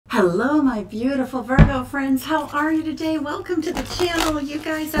Hello, my beautiful Virgo friends. How are you today? Welcome to the channel. You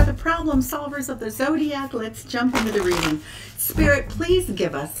guys are the problem solvers of the zodiac. Let's jump into the reading. Spirit, please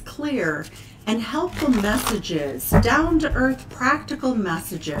give us clear and helpful messages, down-to-earth practical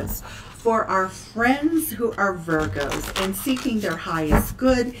messages for our friends who are Virgos and seeking their highest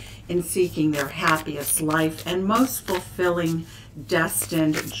good, and seeking their happiest life and most fulfilling,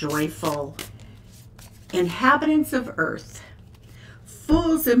 destined, joyful inhabitants of Earth.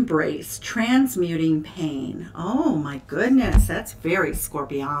 Fool's embrace, transmuting pain. Oh my goodness, that's very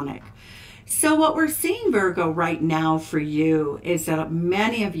scorpionic. So what we're seeing, Virgo, right now for you is that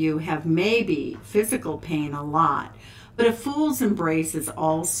many of you have maybe physical pain a lot, but a fool's embrace is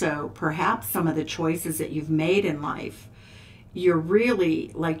also perhaps some of the choices that you've made in life. You're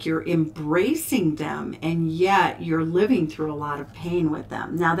really like you're embracing them, and yet you're living through a lot of pain with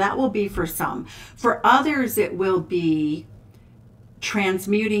them. Now that will be for some. For others, it will be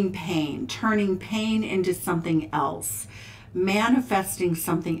transmuting pain, turning pain into something else, manifesting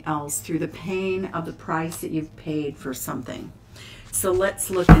something else through the pain of the price that you've paid for something. So let's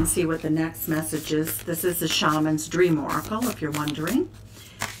look and see what the next message is. This is the Shaman's Dream Oracle, if you're wondering.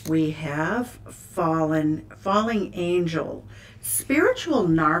 We have falling angel, spiritual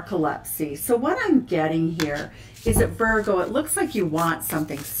narcolepsy. So what I'm getting here is that, Virgo, it looks like you want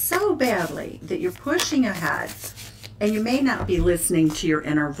something so badly that you're pushing ahead, and you may not be listening to your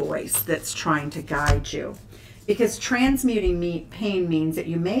inner voice that's trying to guide you. Because transmuting pain means that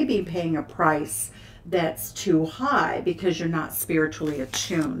you may be paying a price that's too high because you're not spiritually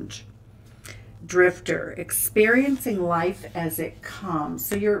attuned. Drifter, experiencing life as it comes.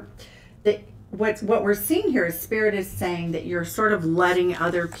 So what we're seeing here is Spirit is saying that you're sort of letting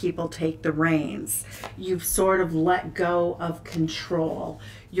other people take the reins. You've sort of let go of control.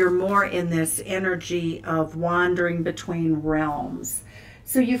 You're more in this energy of wandering between realms.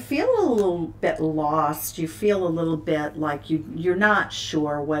 So you feel a little bit lost. You feel a little bit like you're not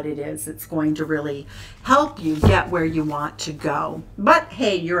sure what it is that's going to really help you get where you want to go. But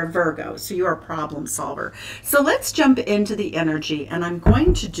hey, you're a Virgo, so you're a problem solver. So let's jump into the energy, and I'm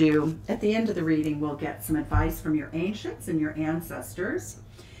going to do, at the end of the reading, we'll get some advice from your ancients and your ancestors.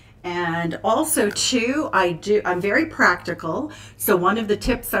 And also too, I'm very practical. So one of the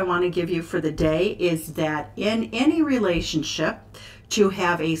tips I want to give you for the day is that in any relationship, to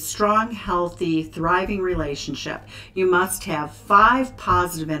have a strong, healthy, thriving relationship, you must have 5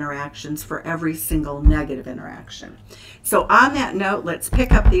 positive interactions for every single negative interaction. So on that note, let's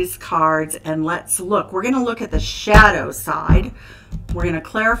pick up these cards and let's look. We're going to look at the shadow side. We're going to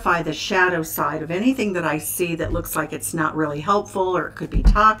clarify the shadow side of anything that I see that looks like it's not really helpful or it could be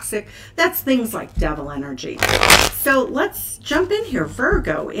toxic. That's things like devil energy. So let's jump in here.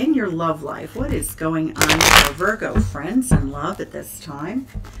 Virgo, in your love life, what is going on with our Virgo friends in love at this time?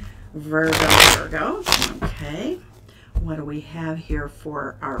 Virgo. Okay. What do we have here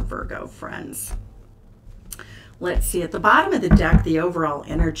for our Virgo friends? Let's see, at the bottom of the deck, the overall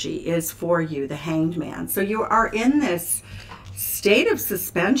energy is for you, the Hanged Man. So you are in this state of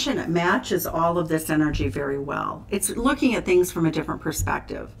suspension. It matches all of this energy very well. It's looking at things from a different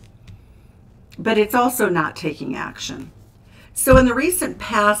perspective, but it's also not taking action. So in the recent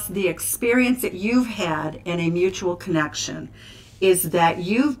past, the experience that you've had in a mutual connection is that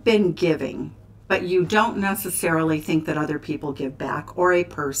you've been giving, but you don't necessarily think that other people give back, or a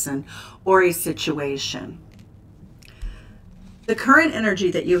person, or a situation. The current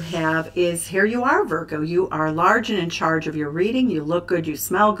energy that you have is, here you are, Virgo. You are large and in charge of your reading. You look good. You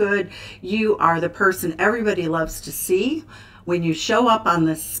smell good. You are the person everybody loves to see. When you show up on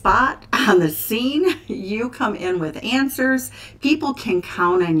the spot, on the scene, you come in with answers. People can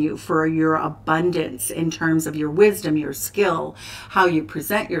count on you for your abundance in terms of your wisdom, your skill, how you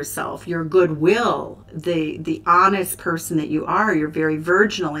present yourself, your goodwill, the honest person that you are. You're very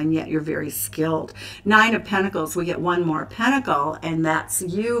virginal, and yet you're very skilled. 9 of Pentacles, we get one more pentacle, and that's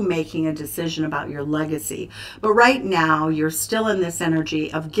you making a decision about your legacy. But right now, you're still in this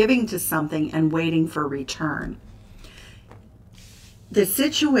energy of giving to something and waiting for return. The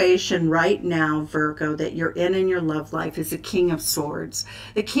situation right now, Virgo, that you're in your love life is the King of Swords.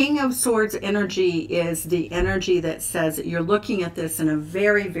 The King of Swords energy is the energy that says that you're looking at this in a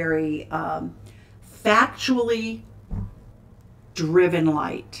very, very factually driven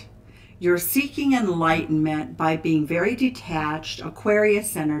light. You're seeking enlightenment by being very detached,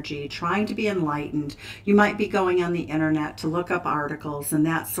 Aquarius energy, trying to be enlightened. You might be going on the internet to look up articles and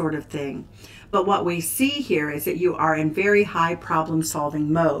that sort of thing. But what we see here is that you are in very high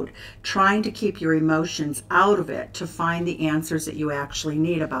problem-solving mode, trying to keep your emotions out of it to find the answers that you actually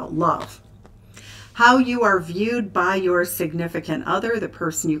need about love. how you are viewed by your significant other, the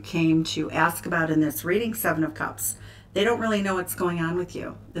person you came to ask about in this reading, Seven of Cups. They don't really know what's going on with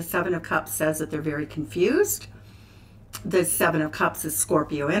you. The Seven of Cups says that they're very confused. The Seven of Cups is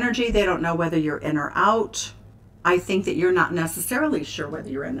Scorpio energy. They don't know whether you're in or out. I think that you're not necessarily sure whether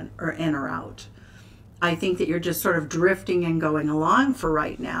you're in or out. I think that you're just sort of drifting and going along for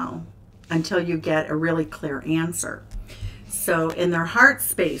right now until you get a really clear answer. So in their heart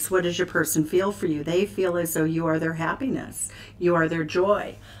space, what does your person feel for you? They feel as though you are their happiness. You are their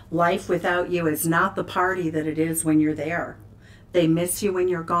joy. Life without you is not the party that it is when you're there. They miss you when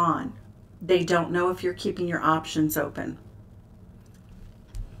you're gone. They don't know if you're keeping your options open.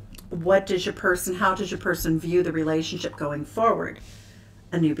 How does your person view the relationship going forward?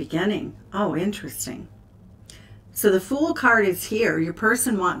 A new beginning. Oh, interesting. So the Fool card is here. Your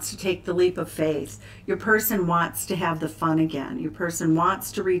person wants to take the leap of faith. Your person wants to have the fun again. Your person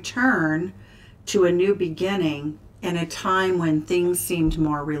wants to return to a new beginning in a time when things seemed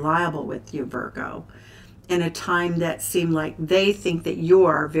more reliable with you, Virgo. In a time that seemed like they think that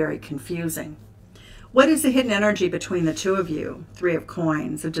you're very confusing. What is the hidden energy between the two of you? Three of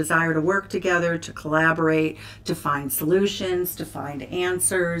Coins, a desire to work together, to collaborate, to find solutions, to find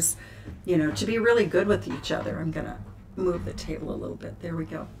answers, you know, to be really good with each other. I'm going to move the table a little bit. There we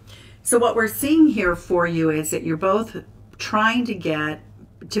go. So what we're seeing here for you is that you're both trying to get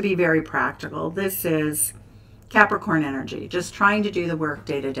to be very practical. This is Capricorn energy, just trying to do the work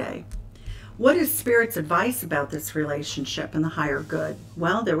day to day. What is Spirit's advice about this relationship and the higher good?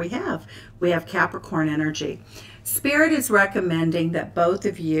 Well, there we have. We have Capricorn energy. Spirit is recommending that both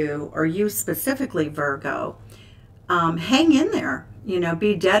of you, or you specifically, Virgo, hang in there. You know,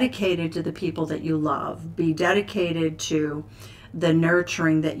 be dedicated to the people that you love. Be dedicated to the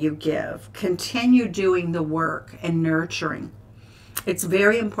nurturing that you give. Continue doing the work and nurturing. It's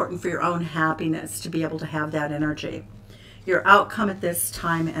very important for your own happiness to be able to have that energy. Your outcome at this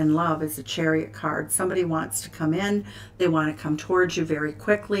time in love is a Chariot card. Somebody wants to come in. They want to come towards you very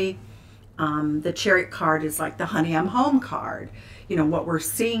quickly. The Chariot card is like the honey, I'm home card. You know, what we're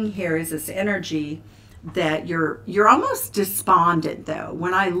seeing here is this energy that you're almost despondent, though.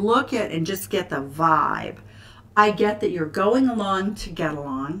 When I look at and just get the vibe, I get that you're going along to get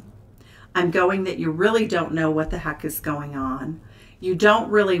along. I'm going that you really don't know what the heck is going on. You don't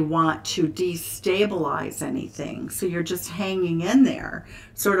really want to destabilize anything. So you're just hanging in there,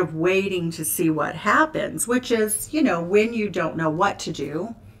 sort of waiting to see what happens, which is, you know, when you don't know what to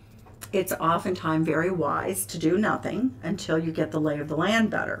do, it's oftentimes very wise to do nothing until you get the lay of the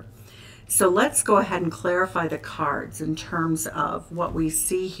land better. So let's go ahead and clarify the cards in terms of what we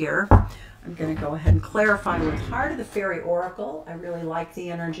see here. I'm going to go ahead and clarify with Heart of the Fairy Oracle. I really like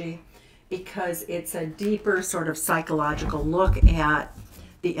the energy, because it's a deeper sort of psychological look at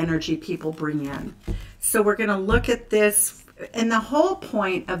the energy people bring in. So we're going to look at this, and the whole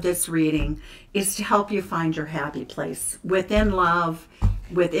point of this reading is to help you find your happy place within love,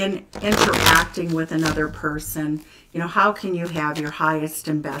 within interacting with another person. You know, how can you have your highest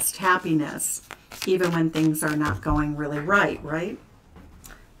and best happiness even when things are not going really right?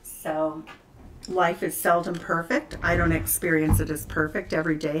 So life is seldom perfect. I don't experience it as perfect.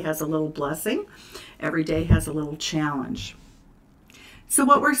 Every day has a little blessing. Every day has a little challenge. So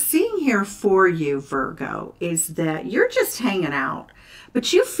what we're seeing here for you, Virgo, is that you're just hanging out,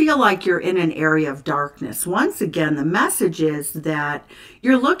 but you feel like you're in an area of darkness. Once again, the message is that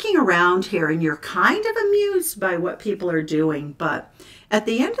you're looking around here and you're kind of amused by what people are doing, but at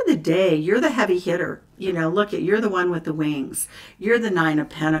the end of the day, you're the heavy hitter. You know, you're the one with the wings. You're the Nine of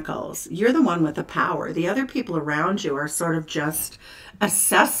Pentacles. You're the one with the power. The other people around you are sort of just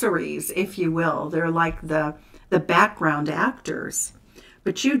accessories, if you will. They're like the background actors.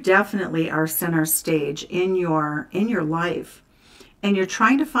 But you definitely are center stage in your life. And you're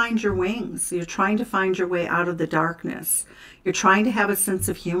trying to find your wings. You're trying to find your way out of the darkness. You're trying to have a sense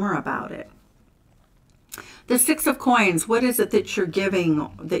of humor about it. The Six of Coins, what is it that you're giving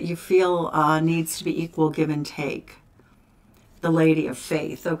that you feel needs to be equal give and take? The Lady of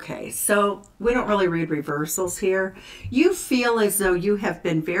Faith. Okay, so we don't really read reversals here. You feel as though you have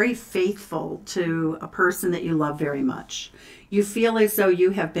been very faithful to a person that you love very much. You feel as though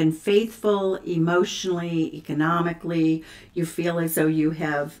you have been faithful emotionally, economically. You feel as though you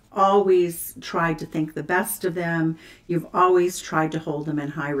have always tried to think the best of them. You've always tried to hold them in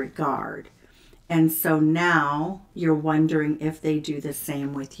high regard. And so now you're wondering if they do the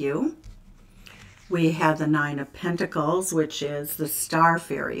same with you. We have the Nine of Pentacles, which is the Star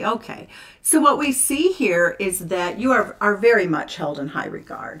Fairy. Okay, so what we see here is that you are very much held in high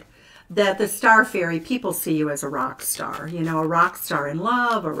regard. that the star fairy, people see you as a rock star, you know, a rock star in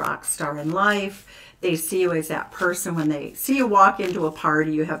love, a rock star in life. They see you as that person. When they see you walk into a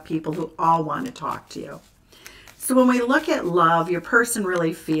party, you have people who all want to talk to you. So when we look at love, your person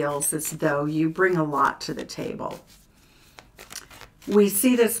really feels as though you bring a lot to the table. We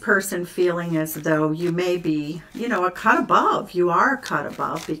see this person feeling as though you may be, you know, a cut above. You are a cut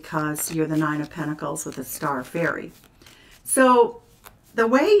above because you're the Nine of Pentacles with a star fairy. So the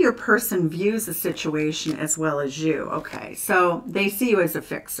way your person views the situation as well as you, okay, so they see you as a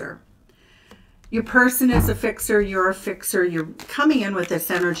fixer. Your person is a fixer, you're a fixer, you're coming in with this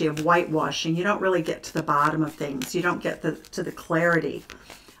energy of whitewashing. You don't really get to the bottom of things. You don't get to the clarity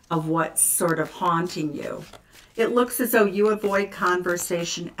of what's sort of haunting you. It looks as though you avoid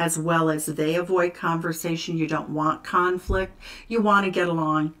conversation as well as they avoid conversation. You don't want conflict. You want to get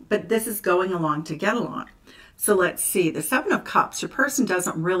along, but this is going along to get along. So let's see, the Seven of Cups, your person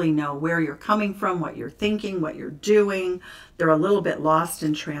doesn't really know where you're coming from, what you're thinking, what you're doing. They're a little bit lost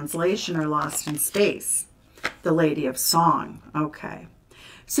in translation or lost in space. The Lady of Song, okay.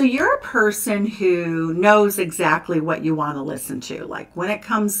 So you're a person who knows exactly what you want to listen to. Like when it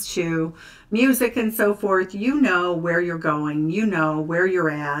comes to music and so forth, you know where you're going, you know where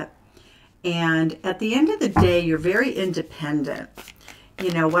you're at. And at the end of the day, you're very independent.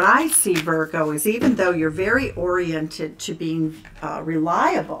 You know, what I see, Virgo, is even though you're very oriented to being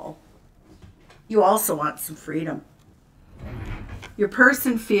reliable, you also want some freedom. Your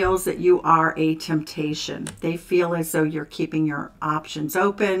person feels that you are a temptation. They feel as though you're keeping your options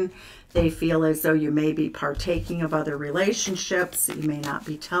open. They feel as though you may be partaking of other relationships that you may not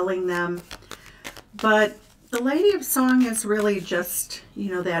be telling them. But the Lady of Song is really just,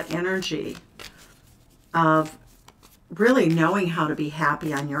 you know, that energy of really knowing how to be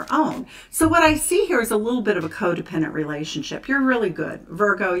happy on your own. So what I see here is a little bit of a codependent relationship. You're really good.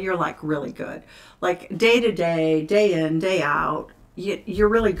 Virgo, you're like really good. Like day to day, day in, day out, you're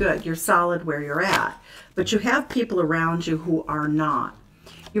really good. You're solid where you're at. But you have people around you who are not.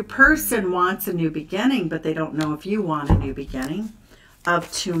 Your person wants a new beginning, but they don't know if you want a new beginning.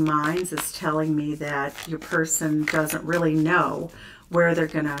 Of Two Minds is telling me that your person doesn't really know where they're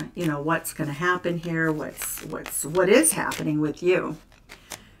gonna, you know, what's gonna happen here, what is happening with you.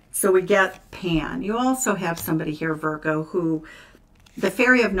 So we get Pan. You also have somebody here, Virgo, who the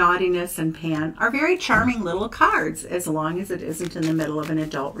Fairy of Naughtiness and Pan are very charming little cards as long as it isn't in the middle of an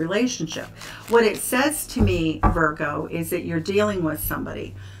adult relationship. What it says to me, Virgo, is that you're dealing with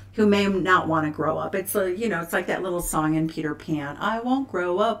somebody who may not want to grow up. It's a, you know, it's like that little song in Peter Pan. I won't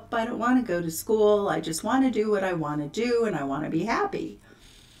grow up. I don't want to go to school. I just want to do what I want to do, and I want to be happy.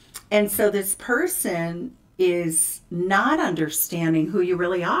 And so this person is not understanding who you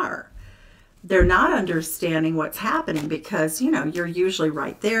really are. They're not understanding what's happening because, you know, you're usually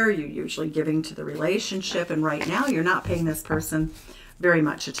right there. You're usually giving to the relationship. And right now you're not paying this person very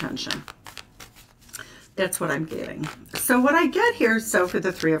much attention. That's what I'm getting. So what I get here, so for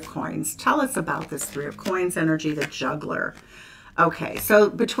the Three of Coins, tell us about this Three of Coins energy, the juggler. Okay, so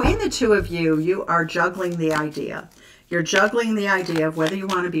between the two of you, you are juggling the idea. You're juggling the idea of whether you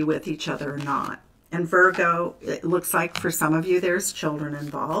want to be with each other or not. And Virgo, it looks like for some of you, there's children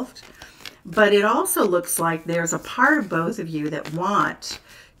involved. But it also looks like there's a part of both of you that want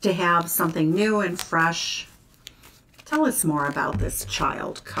to have something new and fresh. Tell us more about this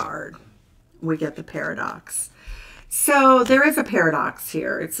Child card. We get the paradox. So there is a paradox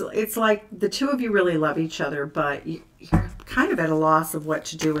here. It's like the two of you really love each other, but you're kind of at a loss of what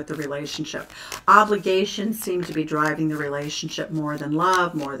to do with the relationship. Obligations seem to be driving the relationship more than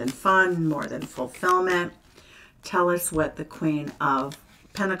love, more than fun, more than fulfillment. Tell us what the Queen of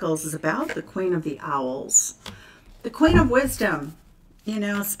Pentacles is about, the Queen of the Owls. The Queen of Wisdom. You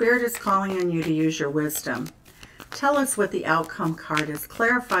know, Spirit is calling on you to use your wisdom. Tell us what the outcome card is.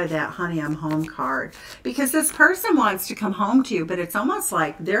 Clarify that Honey, I'm Home card. Because this person wants to come home to you, but it's almost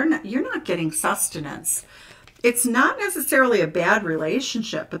like you're not getting sustenance. It's not necessarily a bad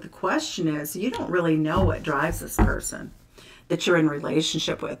relationship, but the question is, you don't really know what drives this person that you're in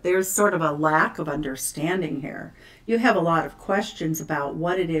relationship with. There's sort of a lack of understanding here. You have a lot of questions about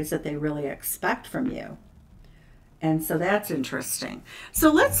what it is that they really expect from you. And so that's interesting.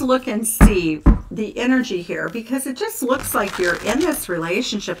 So let's look and see the energy here, because it just looks like you're in this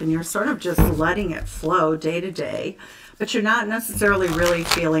relationship and you're sort of just letting it flow day to day, but you're not necessarily really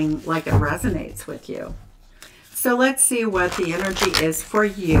feeling like it resonates with you. So let's see what the energy is for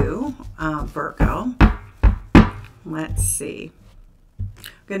you, Virgo. Let's see. I'm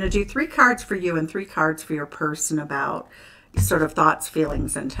going to do 3 cards for you and 3 cards for your person about sort of thoughts,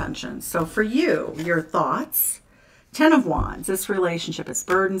 feelings, intentions. So for you, your thoughts. Ten of Wands. This relationship is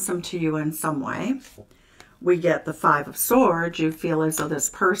burdensome to you in some way. We get the Five of Swords. You feel as though this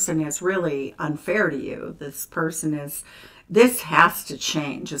person is really unfair to you. This has to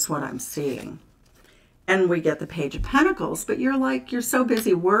change is what I'm seeing. And we get the Page of Pentacles, but you're so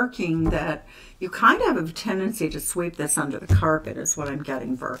busy working that you kind of have a tendency to sweep this under the carpet is what I'm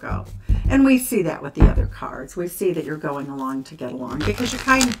getting, Virgo. And we see that with the other cards. We see that you're going along to get along because you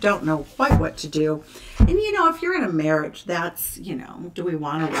kind of don't know quite what to do. And, if you're in a marriage, that's, do we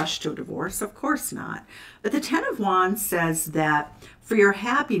want to rush to a divorce? Of course not. But the Ten of Wands says that for your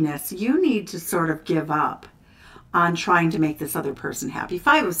happiness, you need to sort of give up on trying to make this other person happy.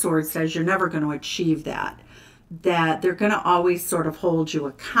 Five of Swords says you're never going to achieve that they're going to always sort of hold you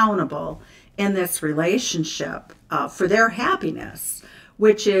accountable in this relationship for their happiness,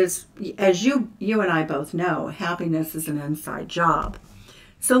 which is, as you and I both know, happiness is an inside job.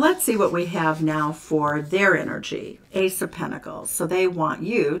 So let's see what we have now for their energy. Ace of Pentacles. So they want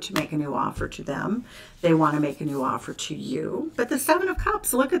you to make a new offer to them. They want to make a new offer to you. But the Seven of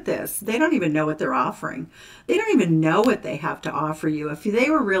Cups, look at this. They don't even know what they're offering. They don't even know what they have to offer you. If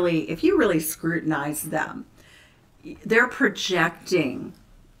you really scrutinize them, they're projecting,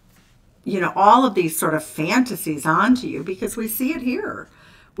 all of these sort of fantasies onto you because we see it here.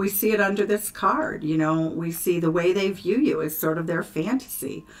 We see it under this card. We see the way they view you as sort of their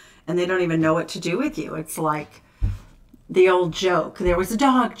fantasy, and they don't even know what to do with you. It's like the old joke. There was a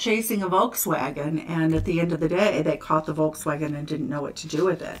dog chasing a Volkswagen, and at the end of the day, they caught the Volkswagen and didn't know what to do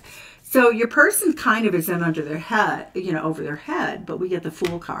with it. So your person kind of is in under their head, over their head, but we get the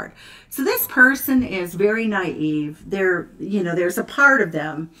Fool card. So this person is very naive. There's a part of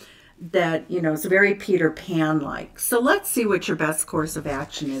them that, is very Peter Pan-like. So let's see what your best course of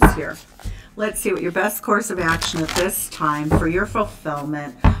action is here. Let's see what your best course of action at this time for your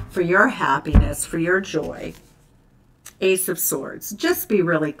fulfillment, for your happiness, for your joy. Ace of Swords. Just be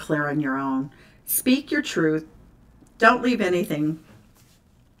really clear on your own. Speak your truth. Don't leave anything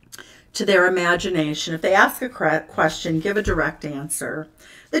to their imagination. If they ask a question, give a direct answer.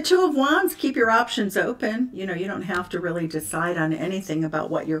 The Two of Wands, keep your options open. You don't have to really decide on anything about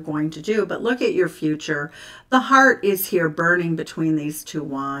what you're going to do, but look at your future. The heart is here burning between these two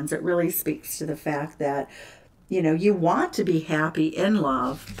wands. It really speaks to the fact that, you want to be happy in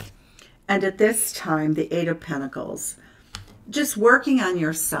love. And at this time, the Eight of Pentacles, just working on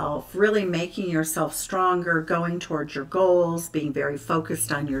yourself, really making yourself stronger, going towards your goals, being very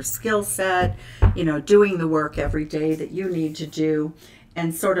focused on your skill set, doing the work every day that you need to do,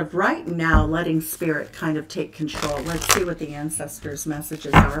 and sort of right now letting Spirit kind of take control. Let's see what the ancestors'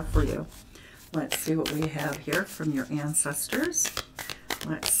 messages are for you. Let's see what we have here from your ancestors.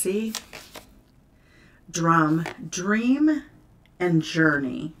 Let's see. Drum, dream, and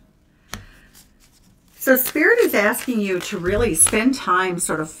journey. So Spirit is asking you to really spend time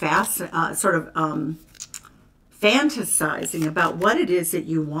fantasizing about what it is that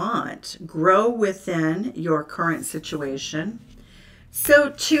you want. Grow within your current situation. So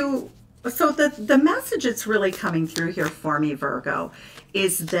the message that's really coming through here for me, Virgo,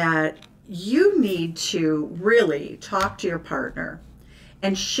 is that you need to really talk to your partner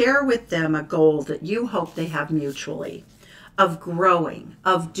and share with them a goal that you hope they have mutually, of growing,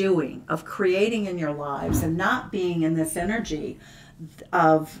 of doing, of creating in your lives, and not being in this energy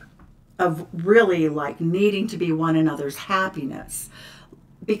of really like needing to be one another's happiness.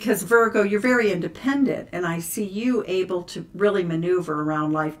 Because Virgo, you're very independent, and I see you able to really maneuver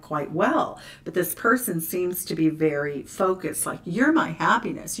around life quite well. But this person seems to be very focused, like, you're my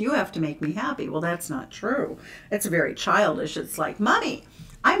happiness. You have to make me happy. Well, that's not true. It's very childish. It's like, Mommy,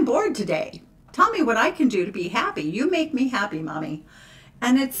 I'm bored today. Tell me what I can do to be happy. You make me happy, Mommy.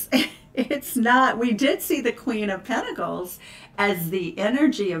 And it's not. We did see the Queen of Pentacles as the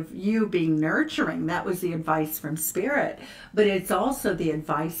energy of you being nurturing. That was the advice from Spirit. But it's also the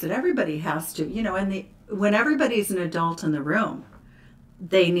advice that everybody has to, and when everybody's an adult in the room,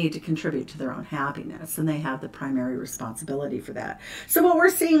 they need to contribute to their own happiness, and they have the primary responsibility for that. So what we're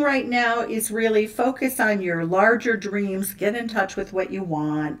seeing right now is really focus on your larger dreams, get in touch with what you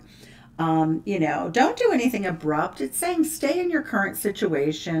want. Don't do anything abrupt. It's saying stay in your current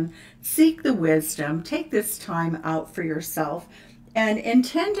situation, seek the wisdom, take this time out for yourself, and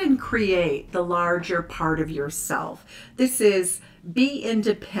intend and create the larger part of yourself. This is be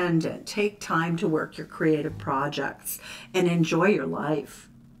independent. Take time to work your creative projects and enjoy your life.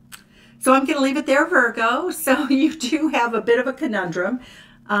 So I'm going to leave it there, Virgo. So you do have a bit of a conundrum,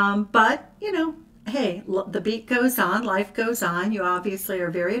 but, hey, the beat goes on, life goes on. You obviously are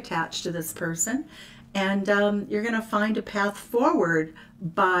very attached to this person, And you're going to find a path forward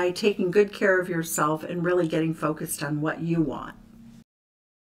by taking good care of yourself and really getting focused on what you want.